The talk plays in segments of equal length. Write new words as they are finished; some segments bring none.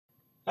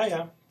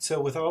Yeah.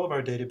 So with all of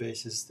our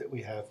databases that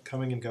we have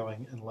coming and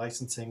going and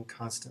licensing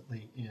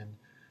constantly in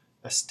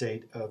a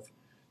state of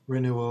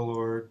renewal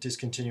or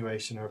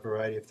discontinuation or a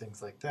variety of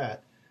things like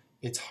that,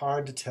 it's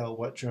hard to tell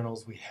what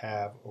journals we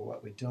have or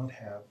what we don't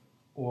have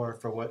or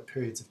for what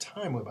periods of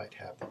time we might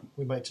have them.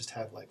 We might just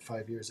have like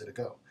 5 years at a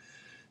go.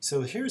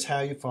 So here's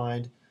how you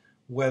find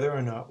whether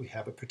or not we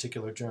have a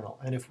particular journal.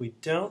 And if we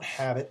don't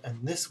have it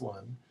in this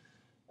one,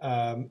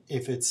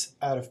 if it's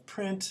out of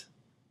print,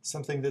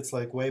 something that's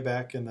like way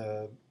back in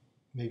the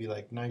maybe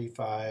like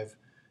 95,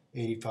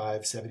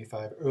 85,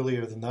 75,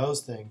 earlier than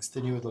those things,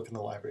 then you would look in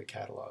the library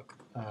catalog.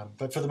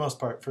 But for the most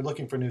part, for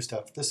looking for new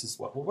stuff, this is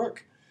what will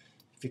work.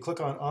 If you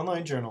click on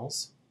online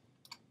journals,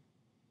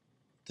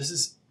 this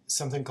is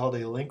something called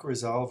a link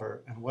resolver.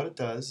 And what it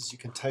does is you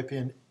can type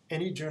in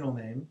any journal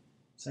name.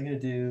 So I'm going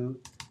to do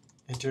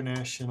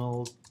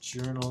International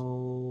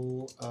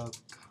Journal of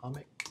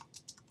Comic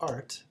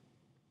Art.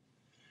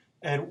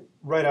 And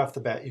right off the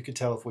bat, you could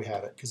tell if we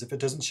have it, because if it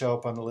doesn't show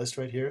up on the list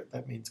right here,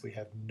 that means we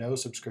have no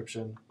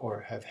subscription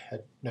or have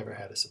never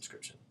had a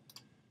subscription.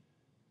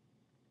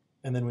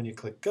 And then when you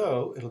click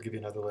Go, it'll give you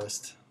another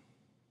list.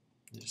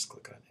 You just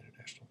click on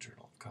International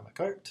Journal of Comic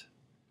Art.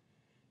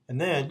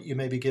 And then you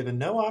may be given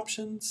no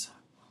options,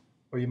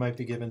 or you might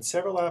be given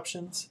several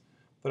options.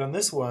 But on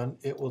this one,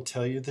 it will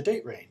tell you the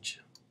date range.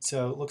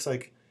 So it looks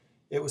like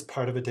it was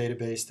part of a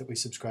database that we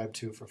subscribed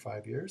to for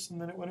 5 years,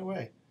 and then it went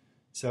away.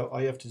 So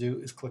all you have to do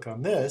is click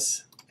on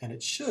this, and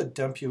it should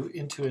dump you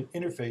into an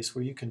interface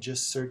where you can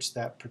just search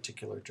that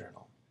particular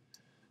journal.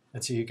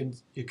 And so you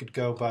could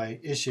go by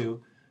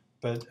issue,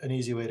 but an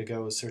easy way to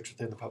go is search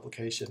within the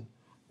publication,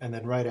 and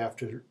then right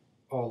after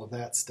all of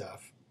that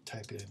stuff,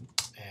 type in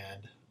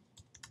and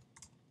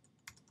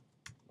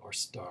or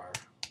star.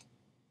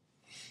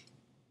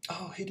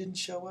 Oh, he didn't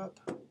show up.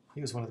 He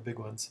was one of the big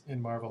ones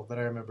in Marvel that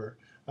I remember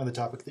on the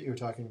topic that you were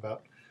talking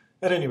about.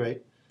 At any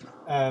rate,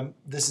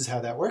 this is how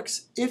that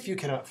works. If you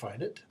cannot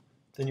find it,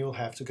 then you will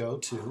have to go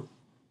to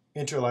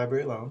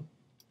Interlibrary Loan,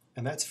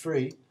 and that's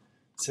free.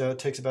 So it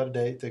takes about a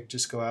day. They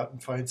just go out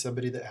and find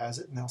somebody that has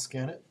it, and they'll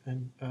scan it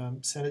and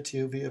send it to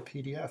you via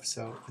PDF.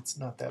 So it's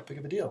not that big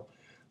of a deal.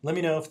 Let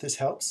me know if this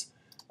helps.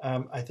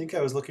 I think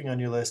I was looking on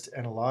your list,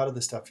 and a lot of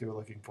the stuff you were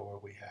looking for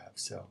we have.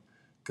 So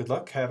good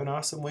luck. Have an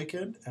awesome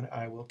weekend, and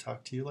I will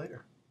talk to you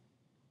later.